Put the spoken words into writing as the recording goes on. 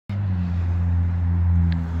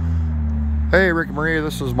Hey Rick and Maria,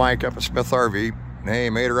 this is Mike up at Smith RV. Hey,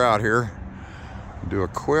 made her out here. Do a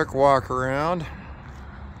quick walk around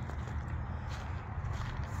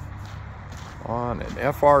on an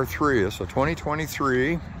FR3. It's a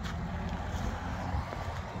 2023.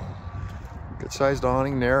 Good sized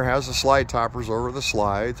awning there. Has the slide toppers over the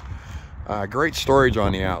slides. Great storage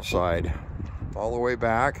on the outside, all the way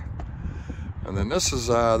back. And then this is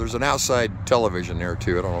there's an outside television there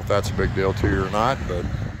too. I don't know if that's a big deal to you or not, but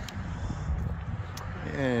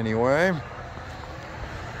anyway,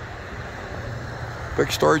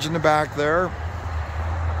 big storage in the back there.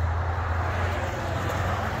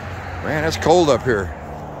 Man, it's cold up here.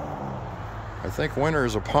 I think winter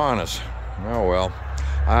is upon us. Oh well.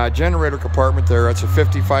 Generator compartment there. That's a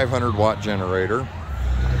 5,500 watt generator.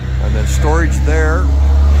 And then storage there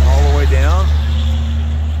all the way down.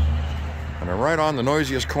 And I'm right on the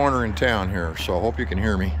noisiest corner in town here, so I hope you can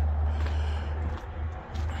hear me.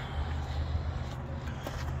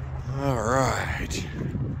 All right,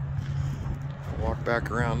 walk back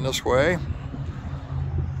around this way.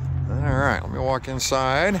 All right, let me walk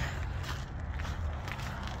inside.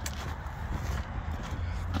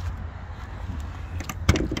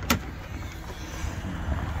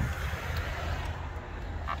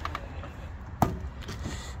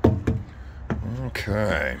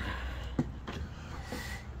 Okay.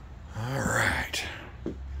 All right.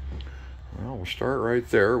 Well, we'll start right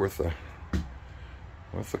there with the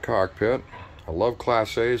cockpit. I love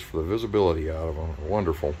Class A's for the visibility out of them.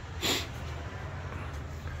 Wonderful.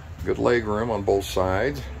 Good leg room on both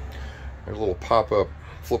sides. There's a little pop-up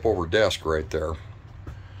flip-over desk right there.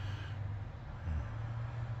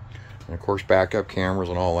 And of course, backup cameras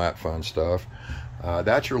and all that fun stuff.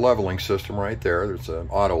 That's your leveling system right there. There's an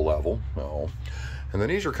auto level. Oh. And then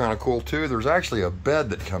these are kind of cool too. There's actually a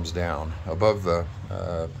bed that comes down above the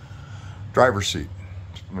driver's seat,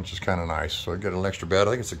 which is kind of nice. So I get an extra bed.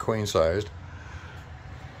 I think it's a queen sized.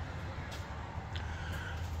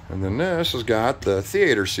 And then this has got the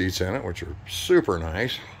theater seats in it, which are super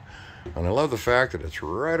nice. And I love the fact that it's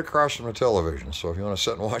right across from the television. So if you want to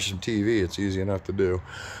sit and watch some TV, it's easy enough to do.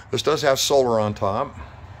 This does have solar on top.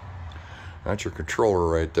 That's your controller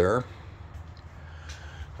right there.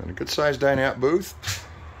 And a good sized dinette booth.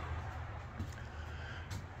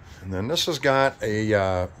 And then this has got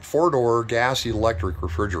a 4-door gas electric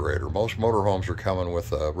refrigerator. Most motorhomes are coming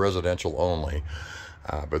with residential only,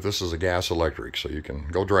 but this is a gas electric, so you can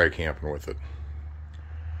go dry camping with it.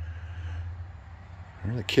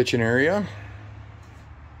 There's the kitchen area.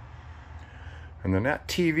 And then that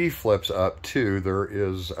TV flips up too. There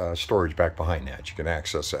is storage back behind that. You can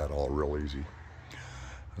access that all real easy.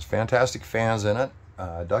 There's fantastic fans in it.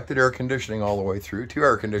 Ducted air conditioning all the way through. 2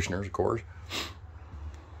 air conditioners, of course.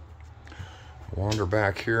 Wander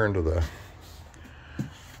back here into the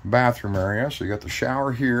bathroom area. So you got the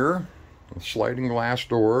shower here with sliding glass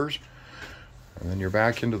doors. And then you're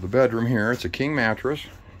back into the bedroom here. It's a king mattress.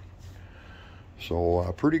 So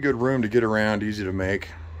a pretty good room to get around, easy to make.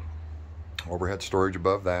 Overhead storage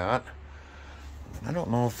above that. I don't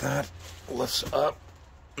know if that lifts up.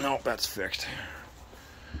 Nope, that's fixed.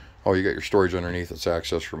 Oh, you got your storage underneath. It's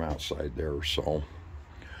accessed from outside there. So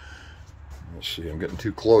let's see, I'm getting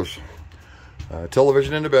too close.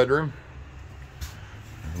 Television in the bedroom.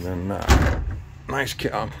 And then nice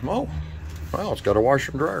oh, well, it's got a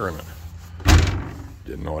washer and dryer in it.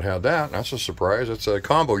 Didn't know it had that. That's a surprise. It's a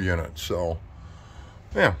combo unit. So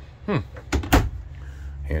yeah,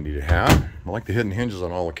 handy to have. I like the hidden hinges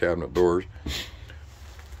on all the cabinet doors.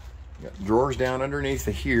 Got drawers down underneath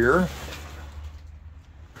here.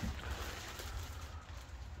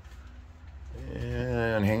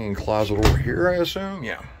 And hanging closet over here, I assume.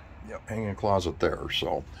 Yeah, yep, hanging closet there.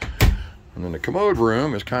 So, and then the commode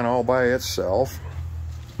room is kind of all by itself.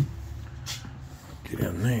 Get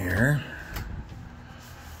in there.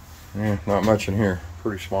 Not much in here.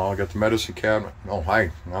 Pretty small. I got the medicine cabinet. Oh,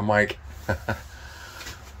 hi, I'm Mike.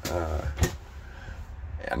 Yeah,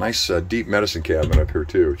 nice deep medicine cabinet up here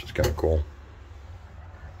too, which is kind of cool.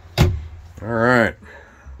 All right,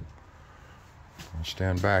 I'll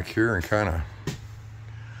stand back here and kind of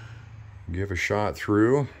give a shot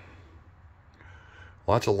through.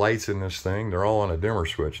 Lots of lights in this thing. They're all on a dimmer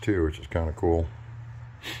switch too, which is kind of cool.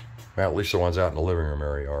 Well, at least the ones out in the living room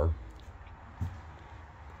area are.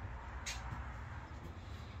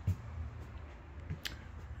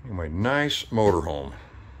 Anyway, nice motorhome.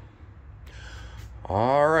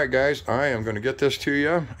 All right, guys, I am going to get this to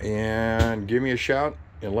you, and give me a shout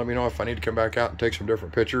and let me know if I need to come back out and take some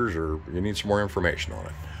different pictures or you need some more information on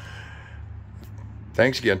it.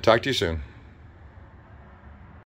 Thanks again. Talk to you soon.